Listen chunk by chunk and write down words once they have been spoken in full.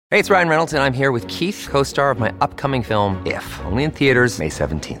Hey, it's Ryan Reynolds, and I'm here with Keith, co-star of my upcoming film, If, only in theaters May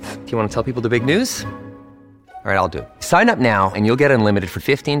 17th. Do you want to tell people the big news? All right, I'll do it. Sign up now and you'll get unlimited for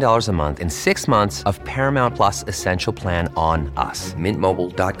 $15 a month and 6 months of Paramount Plus Essential Plan on us.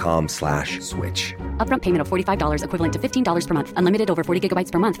 MintMobile.com/switch. Upfront payment of $45 equivalent to $15 per month. Unlimited over 40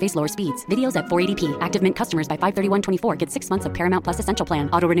 gigabytes per month. Face lower speeds. Videos at 480p. Active Mint customers by 531.24 get 6 months of Paramount Plus Essential Plan.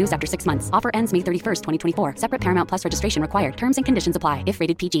 Auto renews after 6 months. Offer ends May 31st, 2024. Separate Paramount Plus registration required. Terms and conditions apply if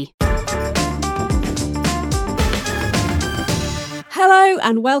rated PG. Hello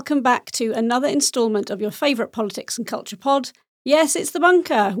and welcome back to another instalment of your favourite politics and culture pod. Yes, it's The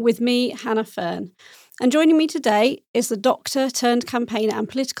Bunker with me, Hannah Fern. And joining me today is the doctor turned campaigner and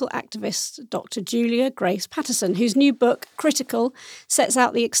political activist, Dr. Julia Grace Patterson, whose new book, Critical, sets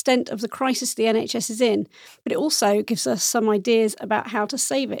out the extent of the crisis the NHS is in, but it also gives us some ideas about how to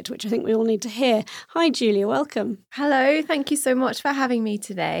save it, which I think we all need to hear. Hi, Julia, welcome. Hello, thank you so much for having me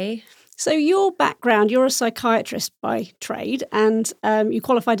today. So your background, you're a psychiatrist by trade and you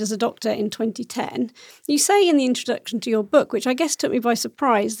qualified as a doctor in 2010. You say in the introduction to your book, which I guess took me by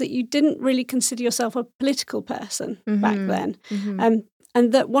surprise, that you didn't really consider yourself a political person back then.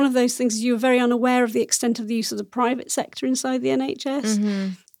 And that one of those things is you were very unaware of the extent of the use of the private sector inside the NHS.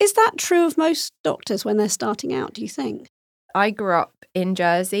 Is that true of most doctors when they're starting out, do you think? I grew up in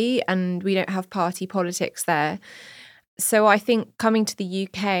Jersey and we don't have party politics there. So I think coming to the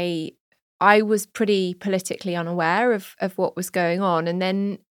UK, I was pretty politically unaware of what was going on. And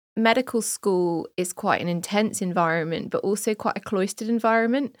then medical school is quite an intense environment, but also quite a cloistered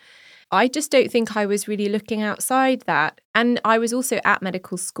environment. I just don't think I was really looking outside that. And I was also at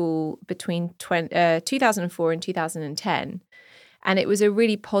medical school between 2004 and 2010. And it was a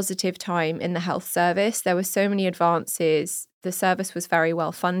really positive time in the health service. There were so many advances. The service was very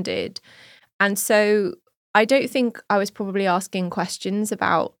well funded. And so I don't think I was probably asking questions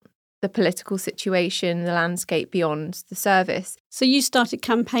about the political situation, the landscape beyond the service. So you started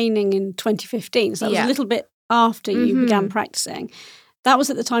campaigning in 2015, so that was a little bit after you began practicing. That was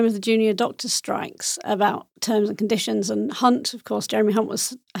at the time of the junior doctors' strikes about terms and conditions, and Hunt, of course, Jeremy Hunt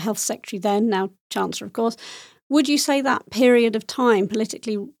was a health secretary then, now Chancellor, of course. Would you say that period of time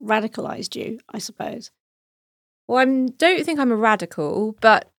politically radicalised you, I suppose? Well, I don't think I'm a radical,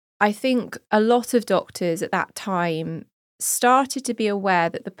 but I think a lot of doctors at that time started to be aware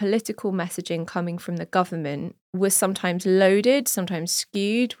that the political messaging coming from the government was sometimes loaded, sometimes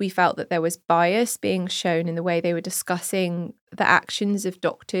skewed. We felt that there was bias being shown in the way they were discussing the actions of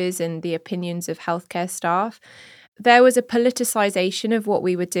doctors and the opinions of healthcare staff. There was a politicisation of what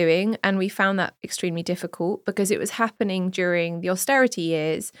we were doing, and we found that extremely difficult because it was happening during the austerity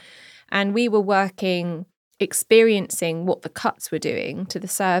years, and we were experiencing what the cuts were doing to the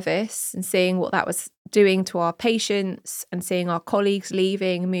service and seeing what that was doing to our patients and seeing our colleagues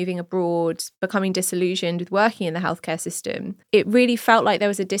leaving, moving abroad, becoming disillusioned with working in the healthcare system. It really felt like there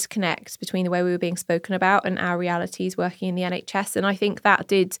was a disconnect between the way we were being spoken about and our realities working in the NHS. And I think that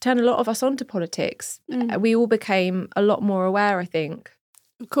did turn a lot of us onto politics. We all became a lot more aware, I think.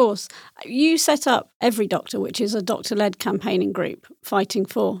 Of course. You set up Every Doctor, which is a doctor-led campaigning group fighting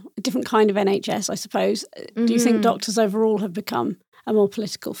for a different kind of NHS, I suppose. Do you think doctors overall have become a more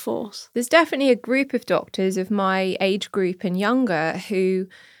political force? There's definitely a group of doctors of my age group and younger who,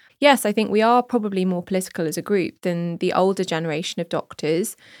 yes, I think we are probably more political as a group than the older generation of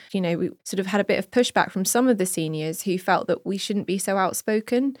doctors. You know, we sort of had a bit of pushback from some of the seniors who felt that we shouldn't be so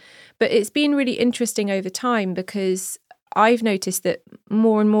outspoken. But it's been really interesting over time because I've noticed that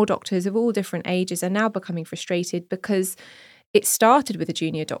more and more doctors of all different ages are now becoming frustrated because it started with the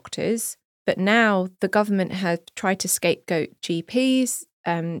junior doctors, but now the government has tried to scapegoat GPs.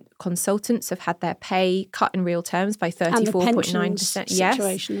 Consultants have had their pay cut in real terms by 34.9%. Yes,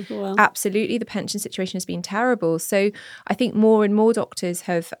 situation as well. Absolutely. The pension situation has been terrible. So I think more and more doctors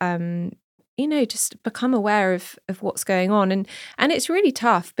have just become aware of what's going on. And it's really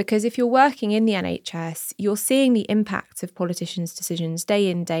tough because if you're working in the NHS, you're seeing the impact of politicians' decisions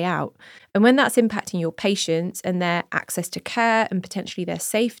day in, day out. And when that's impacting your patients and their access to care and potentially their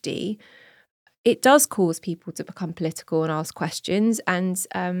safety, it does cause people to become political and ask questions, and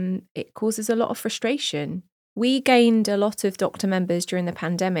it causes a lot of frustration. We gained a lot of doctor members during the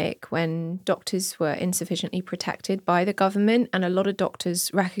pandemic when doctors were insufficiently protected by the government, and a lot of doctors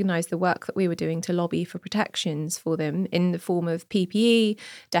recognised the work that we were doing to lobby for protections for them in the form of PPE,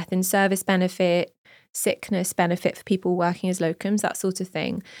 death in service benefit, sickness benefit for people working as locums, that sort of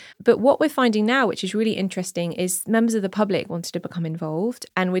thing. But what we're finding now, which is really interesting, is members of the public wanted to become involved,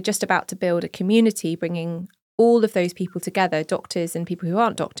 and we're just about to build a community bringing all of those people together, doctors and people who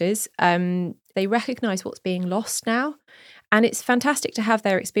aren't doctors. They recognise what's being lost now, And it's fantastic to have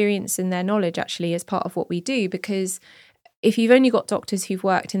their experience and their knowledge actually as part of what we do, because if you've only got doctors who've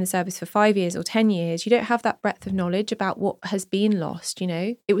worked in the service for 5 years or 10 years, you don't have that breadth of knowledge about what has been lost,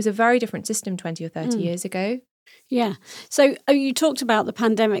 It was a very different system 20 or 30 years ago. Yeah. So you talked about the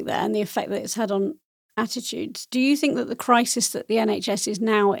pandemic there and the effect that it's had on attitudes. Do you think that the crisis that the NHS is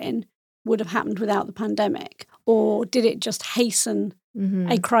now in would have happened without the pandemic? Or did it just hasten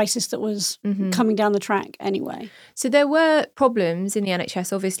a crisis that was coming down the track anyway? So there were problems in the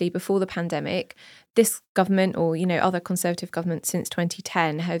NHS, obviously, before the pandemic. This government or, other Conservative governments since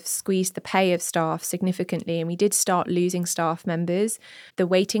 2010 have squeezed the pay of staff significantly, and we did start losing staff members. The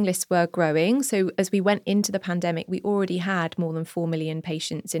waiting lists were growing. So as we went into the pandemic, we already had more than 4 million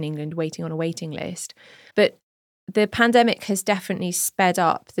patients in England waiting on a waiting list. But the pandemic has definitely sped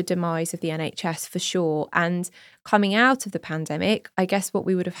up the demise of the NHS for sure. And coming out of the pandemic, I guess what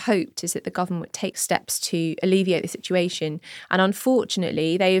we would have hoped is that the government would take steps to alleviate the situation. And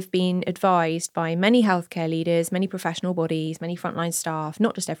unfortunately, they have been advised by many healthcare leaders, many professional bodies, many frontline staff,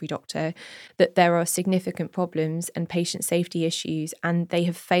 not just every doctor, that there are significant problems and patient safety issues, and they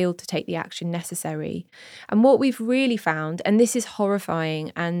have failed to take the action necessary. And what we've really found, and this is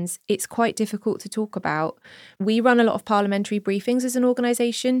horrifying and it's quite difficult to talk about, we run a lot of parliamentary briefings as an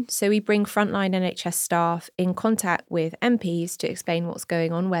organisation. So we bring frontline NHS staff in contact with MPs to explain what's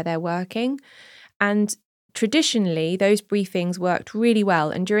going on where they're working. And traditionally, those briefings worked really well.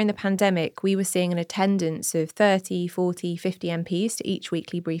 And during the pandemic, we were seeing an attendance of 30, 40, 50 MPs to each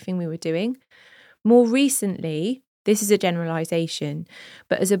weekly briefing we were doing. More recently, this is a generalisation,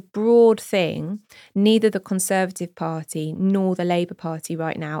 but as a broad thing, neither the Conservative Party nor the Labour Party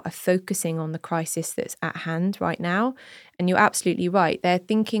right now are focusing on the crisis that's at hand right now. And you're absolutely right. They're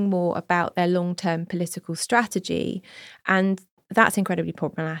thinking more about their long-term political strategy. And that's incredibly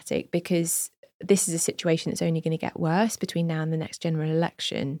problematic because this is a situation that's only going to get worse between now and the next general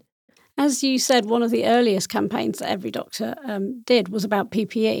election. As you said, one of the earliest campaigns that every doctor did was about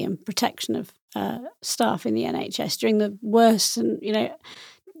PPE and protection of staff in the NHS during the worst and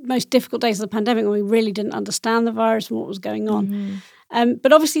most difficult days of the pandemic when we really didn't understand the virus and what was going on.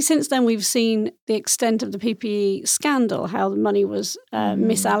 But obviously since then we've seen the extent of the PPE scandal, how the money was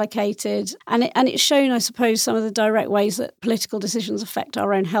misallocated, and it's shown, I suppose, some of the direct ways that political decisions affect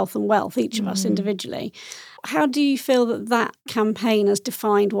our own health and wealth, each of us individually. How do you feel that campaign has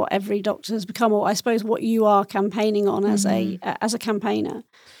defined what every doctor has become, or I suppose what you are campaigning on as a campaigner?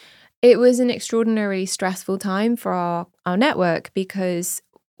 It was an extraordinarily stressful time for our network because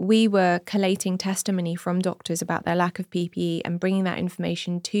we were collating testimony from doctors about their lack of PPE and bringing that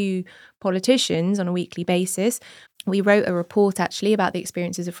information to politicians on a weekly basis. We wrote a report actually about the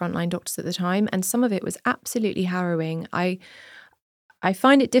experiences of frontline doctors at the time, and some of it was absolutely harrowing. I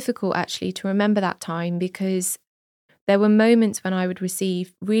find it difficult actually to remember that time because there were moments when I would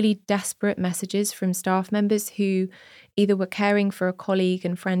receive really desperate messages from staff members who either were caring for a colleague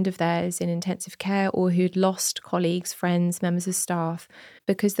and friend of theirs in intensive care or who'd lost colleagues, friends, members of staff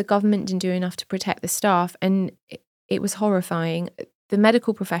because the government didn't do enough to protect the staff. And it was horrifying. The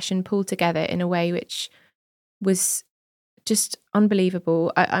medical profession pulled together in a way which was just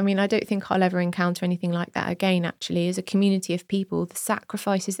unbelievable. I mean, I don't think I'll ever encounter anything like that again, actually. As a community of people, the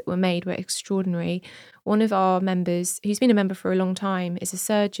sacrifices that were made were extraordinary. One of our members, who's been a member for a long time, is a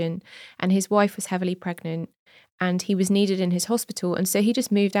surgeon, and his wife was heavily pregnant, and he was needed in his hospital. And so he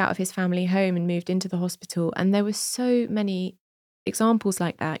just moved out of his family home and moved into the hospital. And there were so many examples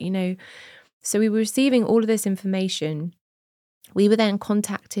like that, So we were receiving all of this information. We were then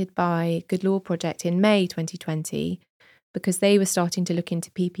contacted by Good Law Project in May 2020, because they were starting to look into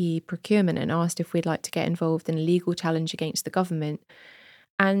PPE procurement and asked if we'd like to get involved in a legal challenge against the government.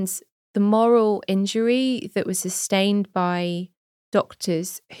 And the moral injury that was sustained by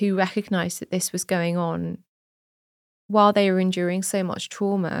doctors who recognised that this was going on while they were enduring so much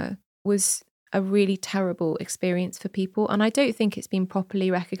trauma was a really terrible experience for people. And I don't think it's been properly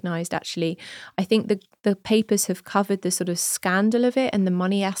recognised, actually. I think the papers have covered the sort of scandal of it and the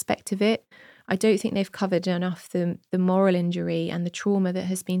money aspect of it. I don't think they've covered enough the moral injury and the trauma that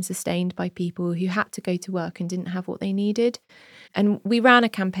has been sustained by people who had to go to work and didn't have what they needed. And we ran a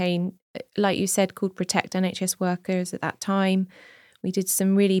campaign, like you said, called Protect NHS Workers at that time. We did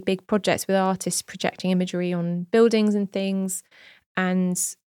some really big projects with artists projecting imagery on buildings and things. And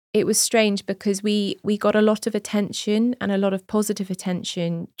it was strange because we got a lot of attention and a lot of positive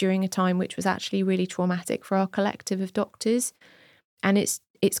attention during a time which was actually really traumatic for our collective of doctors. And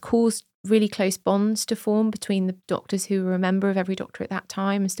it's caused really close bonds to form between the doctors who were a member of every doctor at that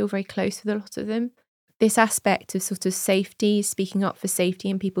time and still very close with a lot of them. this aspect of sort of safety, speaking up for safety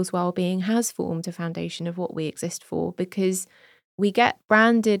and people's well-being has formed a foundation of what we exist for, because we get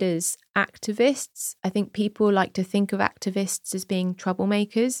branded as activists. I think people like to think of activists as being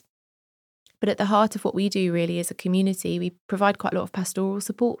troublemakers. But at the heart of what we do really as a community, we provide quite a lot of pastoral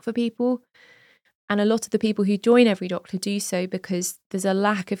support for people. And a lot of the people who join Every Doctor do so because there's a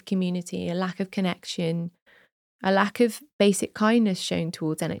lack of community, a lack of connection, a lack of basic kindness shown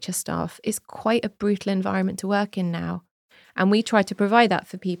towards NHS staff. It's quite a brutal environment to work in now. And we try to provide that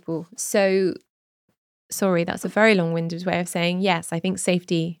for people. So, sorry, that's a very long-winded way of saying, yes, I think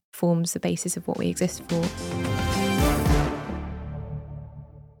safety forms the basis of what we exist for.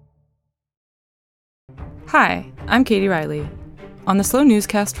 Hi, I'm Katie Riley. On the Slow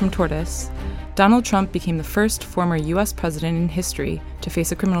Newscast from Tortoise, Donald Trump became the first former U.S. president in history to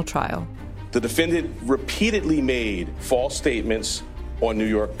face a criminal trial. The defendant repeatedly made false statements on New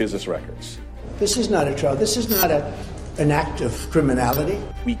York business records. This is not a trial. This is not an act of criminality.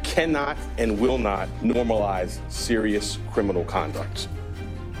 We cannot and will not normalize serious criminal conduct.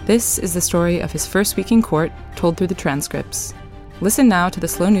 This is the story of his first week in court, told through the transcripts. Listen now to the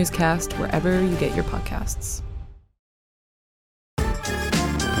Slow Newscast wherever you get your podcasts.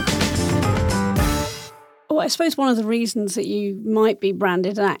 Well, I suppose one of the reasons that you might be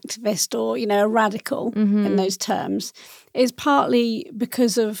branded an activist or, a radical in those terms is partly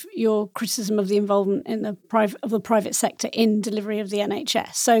because of your criticism of the involvement in the private sector in delivery of the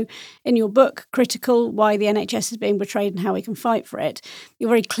NHS. So in your book, Critical, Why the NHS is Being Betrayed and How We Can Fight for It, you're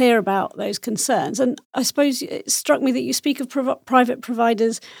very clear about those concerns. And I suppose it struck me that you speak of private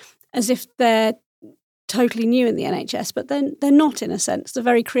providers as if they're totally new in the NHS, but then they're not, in a sense. The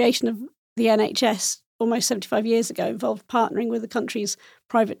very creation of the NHS almost 75 years ago involved partnering with the country's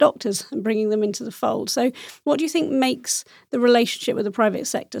private doctors and bringing them into the fold. So what do you think makes the relationship with the private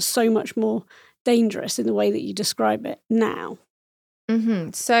sector so much more dangerous in the way that you describe it now?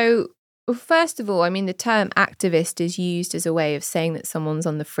 So, first of all, the term activist is used as a way of saying that someone's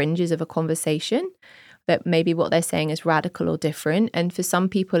on the fringes of a conversation, that maybe what they're saying is radical or different. And for some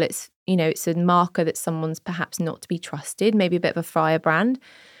people, it's a marker that someone's perhaps not to be trusted, maybe a bit of a firebrand.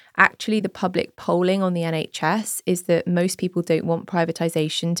 Actually, the public polling on the NHS is that most people don't want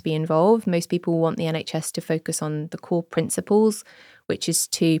privatisation to be involved. Most people want the NHS to focus on the core principles, which is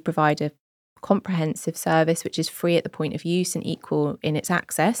to provide a comprehensive service which is free at the point of use and equal in its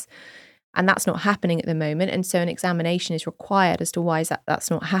access. And that's not happening at the moment. And so an examination is required as to why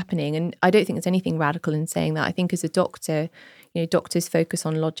that's not happening. And I don't think there's anything radical in saying that. I think as a doctor, doctors focus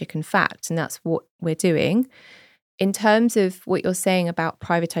on logic and facts, and that's what we're doing. In terms of what you're saying about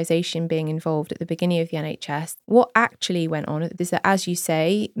privatisation being involved at the beginning of the NHS, what actually went on is that, as you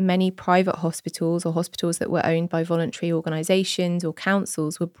say, many private hospitals or hospitals that were owned by voluntary organisations or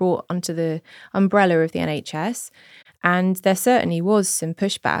councils were brought under the umbrella of the NHS. And there certainly was some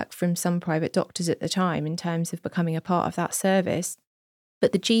pushback from some private doctors at the time in terms of becoming a part of that service.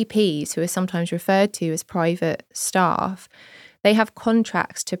 But the GPs, who are sometimes referred to as private staff, they have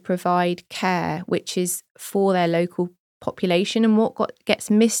contracts to provide care which is for their local population. And what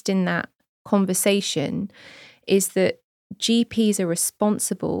gets missed in that conversation is that GPs are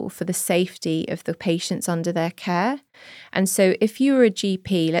responsible for the safety of the patients under their care. And so if you were a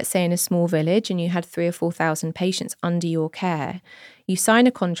GP, let's say in a small village, and you had 3,000 or 4,000 patients under your care, you sign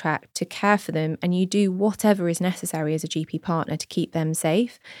a contract to care for them and you do whatever is necessary as a GP partner to keep them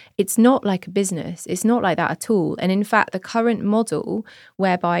safe. It's not like a business. It's not like that at all. And in fact, the current model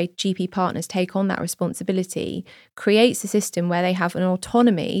whereby GP partners take on that responsibility creates a system where they have an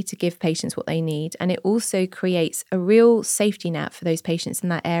autonomy to give patients what they need. And it also creates a real safety net for those patients in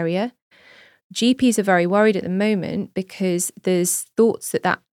that area. GPs are very worried at the moment because there's thoughts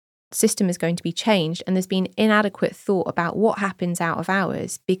that system is going to be changed, and there's been inadequate thought about what happens out of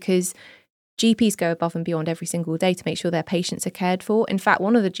hours, because GPs go above and beyond every single day to make sure their patients are cared for. In fact,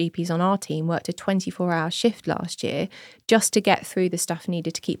 one of the GPs on our team worked a 24-hour shift last year just to get through the stuff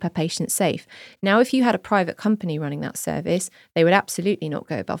needed to keep her patients safe. Now, if you had a private company running that service, they would absolutely not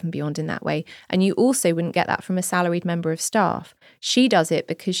go above and beyond in that way. And you also wouldn't get that from a salaried member of staff. She does it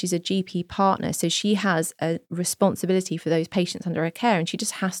because she's a GP partner, so she has a responsibility for those patients under her care, and she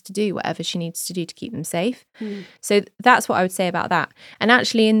just has to do whatever she needs to do to keep them safe. So that's what I would say about that. And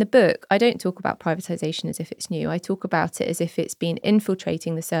actually in the book, I don't talk about privatisation as if it's new. I talk about it as if it's been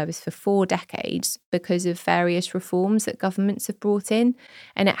infiltrating the service for 4 decades because of various reforms that governments have brought in.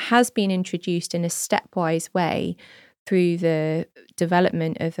 And it has been introduced in a stepwise way through the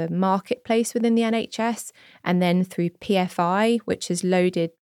development of a marketplace within the NHS, and then through PFI, which has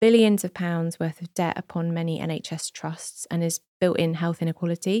loaded billions of pounds worth of debt upon many NHS trusts and has built in health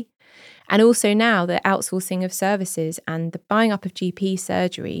inequality. And also now the outsourcing of services and the buying up of GP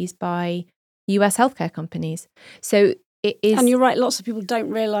surgeries by US healthcare companies. So it is. And you're right, lots of people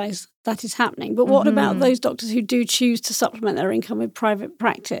don't realise that is happening. But what about those doctors who do choose to supplement their income with private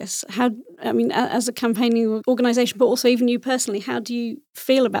practice? As a campaigning organisation, but also even you personally, how do you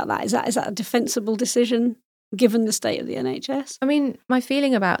feel about that? Is that a defensible decision given the state of the NHS? I mean, my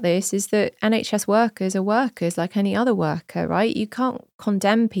feeling about this is that NHS workers are workers like any other worker, right? You can't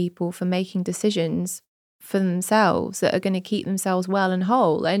condemn people for making decisions for themselves that are going to keep themselves well and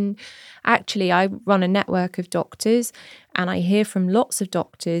whole. And actually, I run a network of doctors, and I hear from lots of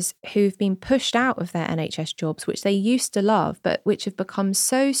doctors who've been pushed out of their NHS jobs, which they used to love, but which have become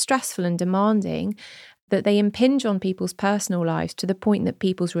so stressful and demanding that they impinge on people's personal lives to the point that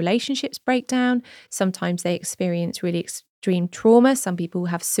people's relationships break down. Sometimes they experience really extreme trauma. Some people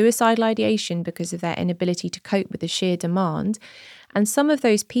have suicidal ideation because of their inability to cope with the sheer demand. And some of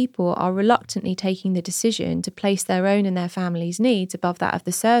those people are reluctantly taking the decision to place their own and their family's needs above that of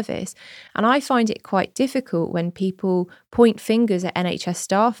the service. And I find it quite difficult when people point fingers at NHS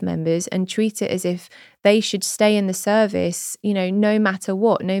staff members and treat it as if they should stay in the service, no matter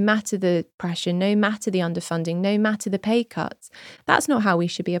what, no matter the pressure, no matter the underfunding, no matter the pay cuts. That's not how we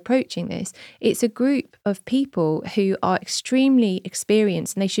should be approaching this. It's a group of people who are extremely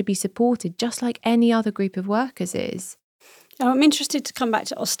experienced and they should be supported just like any other group of workers is. I'm interested to come back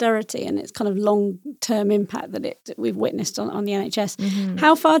to austerity and its kind of long-term impact that we've witnessed on the NHS. Mm-hmm.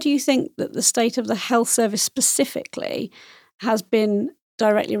 How far do you think that the state of the health service specifically has been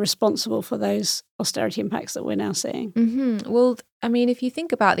directly responsible for those austerity impacts that we're now seeing? Mm-hmm. Well, I mean, if you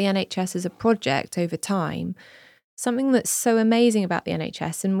think about the NHS as a project over time, something that's so amazing about the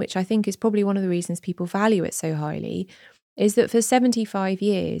NHS, and which I think is probably one of the reasons people value it so highly, is that for 75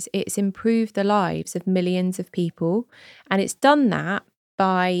 years, it's improved the lives of millions of people. And it's done that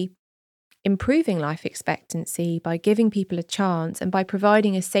by improving life expectancy, by giving people a chance, and by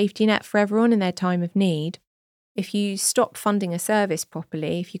providing a safety net for everyone in their time of need. If you stop funding a service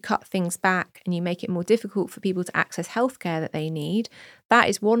properly, if you cut things back and you make it more difficult for people to access healthcare that they need, that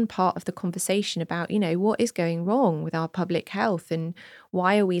is one part of the conversation about, what is going wrong with our public health and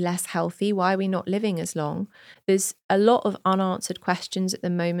why are we less healthy? Why are we not living as long? There's a lot of unanswered questions at the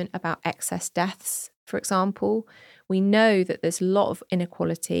moment about excess deaths, for example. We know that there's a lot of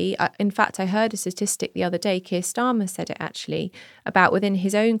inequality. In fact, I heard a statistic the other day, Keir Starmer said it actually, about within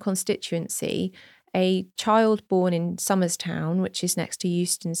his own constituency, a child born in Somerstown, which is next to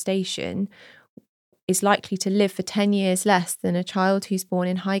Euston Station, is likely to live for 10 years less than a child who's born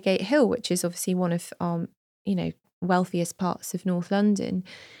in Highgate Hill, which is obviously one of wealthiest parts of North London.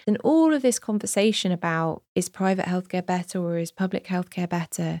 And all of this conversation about is private healthcare better or is public healthcare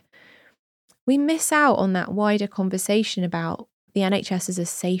better, we miss out on that wider conversation about the NHS as a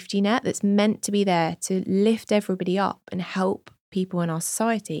safety net that's meant to be there to lift everybody up and help people in our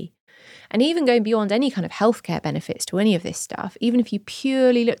society. And even going beyond any kind of healthcare benefits to any of this stuff, even if you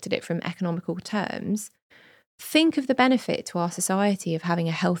purely looked at it from economical terms, think of the benefit to our society of having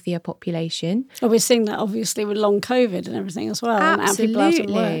a healthier population. Well, we're seeing that obviously with long COVID and everything as well.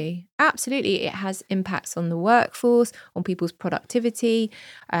 Absolutely. Absolutely. It has impacts on the workforce, on people's productivity,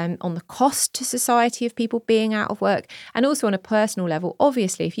 on the cost to society of people being out of work, and also on a personal level.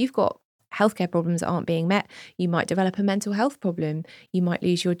 Obviously, if you've got healthcare problems that aren't being met, you might develop a mental health problem, you might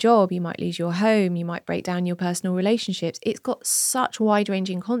lose your job, you might lose your home, you might break down your personal relationships. It's got such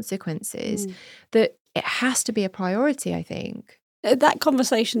wide-ranging consequences that it has to be a priority, I think. That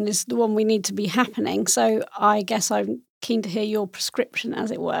conversation is the one we need to be happening. So I guess I'm keen to hear your prescription,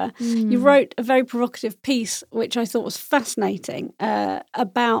 as it were. You wrote a very provocative piece, which I thought was fascinating,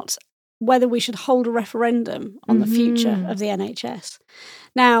 about whether we should hold a referendum on the future of the NHS.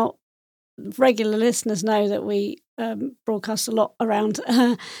 Now, regular listeners know that we broadcast a lot around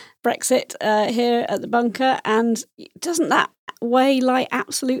Brexit here at the bunker, and doesn't that weigh like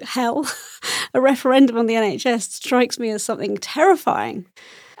absolute hell? A referendum on the NHS strikes me as something terrifying.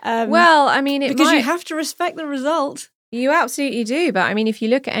 Well, I mean, because you have to respect the result. You absolutely do. But I mean, if you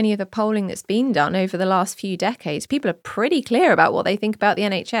look at any of the polling that's been done over the last few decades, people are pretty clear about what they think about the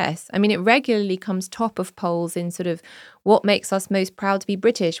NHS. I mean, it regularly comes top of polls in sort of what makes us most proud to be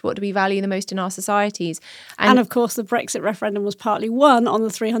British, what do we value the most in our societies. And of course, the Brexit referendum was partly won on the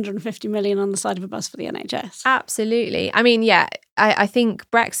 350 million on the side of a bus for the NHS. Absolutely. I mean, yeah, I think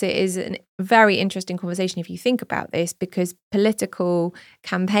Brexit is a very interesting conversation if you think about this, because political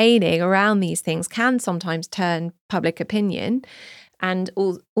campaigning around these things can sometimes turn public opinion. And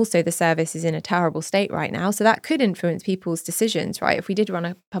also the service is in a terrible state right now. So that could influence people's decisions, right, if we did run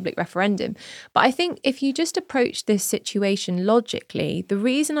a public referendum. But I think if you just approach this situation logically, the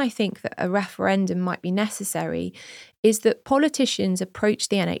reason I think that a referendum might be necessary is that politicians approach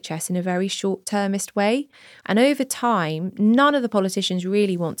the NHS in a very short-termist way. And over time, none of the politicians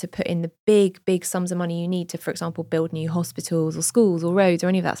really want to put in the big sums of money you need to, for example, build new hospitals or schools or roads or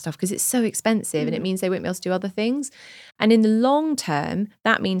any of that stuff, because it's so expensive and it means they won't be able to do other things. And in the long term,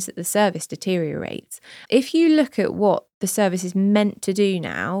 that means that the service deteriorates. If you look at what the service is meant to do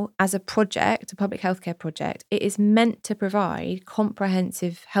now as a project, a public healthcare project, it is meant to provide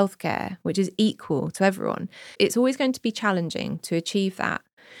comprehensive healthcare, which is equal to everyone. It's always going to be challenging to achieve that.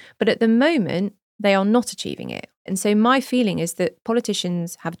 But at the moment, they are not achieving it. And so my feeling is that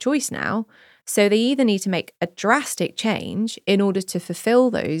politicians have a choice now. So they either need to make a drastic change in order to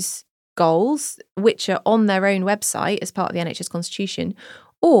fulfill those goals, which are on their own website as part of the NHS Constitution,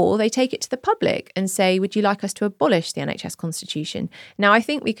 or they take it to the public and say, would you like us to abolish the NHS Constitution? Now, I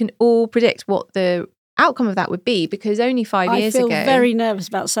think we can all predict what the outcome of that would be, because only 5 years ago... I feel very nervous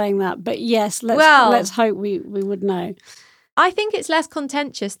about saying that, but yes, let's hope we would know. I think it's less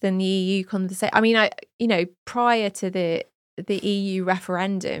contentious than the EU conversation. I mean, prior to the EU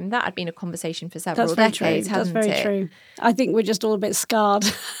referendum, that had been a conversation for several decades, hasn't it? That's very true. I think we're just all a bit scarred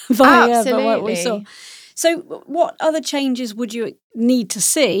by what we saw. So what other changes would you need to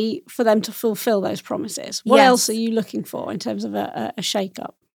see for them to fulfil those promises? What else are you looking for in terms of a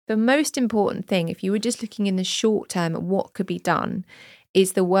shake-up? The most important thing, if you were just looking in the short term at what could be done,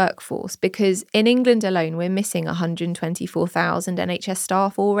 is the workforce. Because in England alone, we're missing 124,000 NHS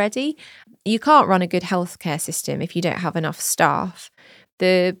staff already. You can't run a good healthcare system if you don't have enough staff.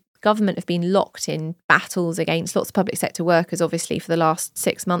 The government have been locked in battles against lots of public sector workers, obviously, for the last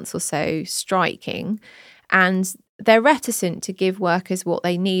 6 months or so, striking. And they're reticent to give workers what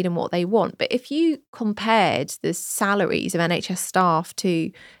they need and what they want. But if you compared the salaries of NHS staff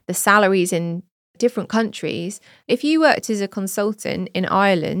to the salaries in different countries, if you worked as a consultant in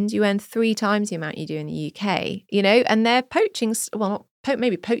Ireland, you earn 3 times the amount you do in the UK, and they're poaching,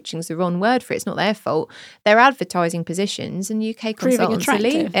 maybe poaching is the wrong word for it. It's not their fault. They're advertising positions and UK consultants are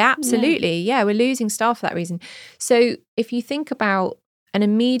leaving. Absolutely. Yeah, we're losing staff for that reason. So if you think about an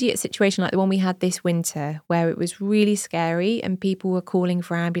immediate situation like the one we had this winter, where it was really scary and people were calling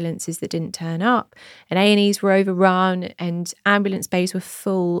for ambulances that didn't turn up, and A&Es were overrun and ambulance bays were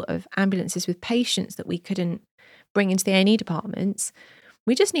full of ambulances with patients that we couldn't bring into the A&E departments,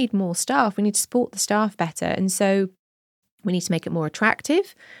 we just need more staff. We need to support the staff better. And so we need to make it more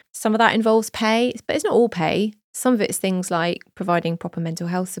attractive. Some of that involves pay, but it's not all pay. Some of it is things like providing proper mental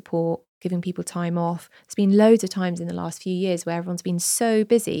health support, giving people time off. There's been loads of times in the last few years where everyone's been so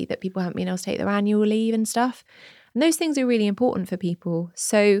busy that people haven't been able to take their annual leave and stuff. And those things are really important for people.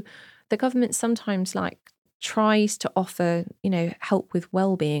 So the government sometimes tries to offer, help with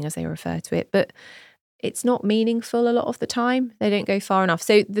well-being, as they refer to it, but it's not meaningful a lot of the time. They don't go far enough.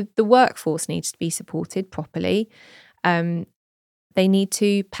 So the workforce needs to be supported properly. They need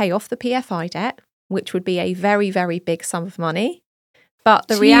to pay off the PFI debt, which would be a very, very big sum of money. But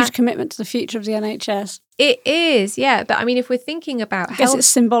the huge commitment to the future of the NHS. It is, yeah. But I mean, if we're thinking about I guess it's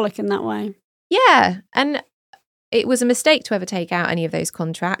symbolic in that way. Yeah. And it was a mistake to ever take out any of those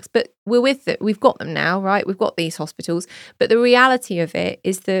contracts, but we're with it. We've got them now, right? We've got these hospitals. But the reality of it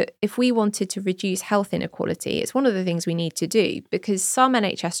is that if we wanted to reduce health inequality, it's one of the things we need to do, because some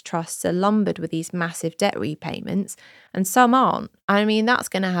NHS trusts are lumbered with these massive debt repayments and some aren't. I mean, that's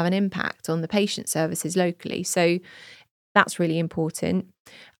going to have an impact on the patient services locally. So that's really important.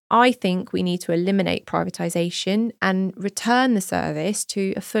 I think we need to eliminate privatisation and return the service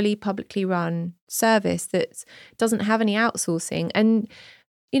to a fully publicly run service that doesn't have any outsourcing. And,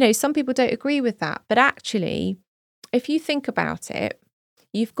 some people don't agree with that. But actually, if you think about it,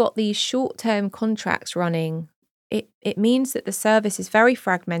 you've got these short-term contracts running. It means that the service is very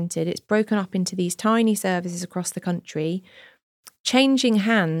fragmented. It's broken up into these tiny services across the country. Changing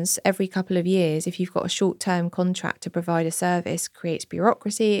hands every couple of years, if you've got a short-term contract to provide a service, creates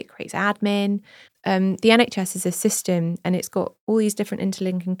bureaucracy, it creates admin. The NHS is a system and it's got all these different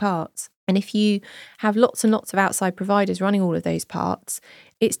interlinking parts. And if you have lots and lots of outside providers running all of those parts,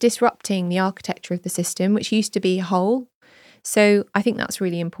 it's disrupting the architecture of the system, which used to be whole. So I think that's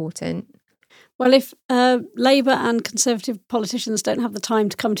really important. Well, if Labour and Conservative politicians don't have the time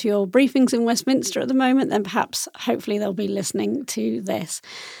to come to your briefings in Westminster at the moment, then perhaps, hopefully, they'll be listening to this.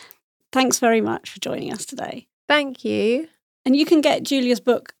 Thanks very much for joining us today. Thank you. And you can get Julia's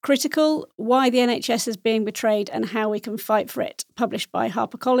book, Critical, Why the NHS is Being Betrayed and How We Can Fight for It, published by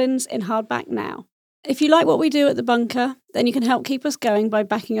HarperCollins in hardback now. If you like what we do at The Bunker, then you can help keep us going by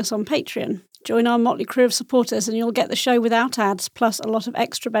backing us on Patreon. Join our motley crew of supporters and you'll get the show without ads, plus a lot of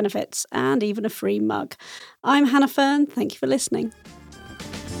extra benefits and even a free mug. I'm Hannah Fern. Thank you for listening.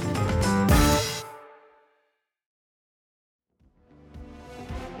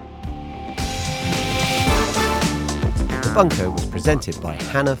 The Bunker was presented by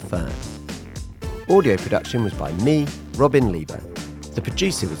Hannah Fern. Audio production was by me, Robin Lieber. The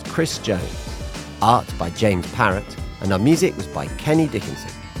producer was Chris Jones. Art by James Parrott, and our music was by Kenny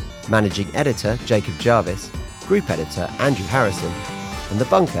Dickinson. Managing editor Jacob Jarvis, group editor Andrew Harrison, and The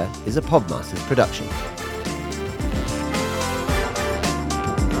Bunker is a Podmasters production.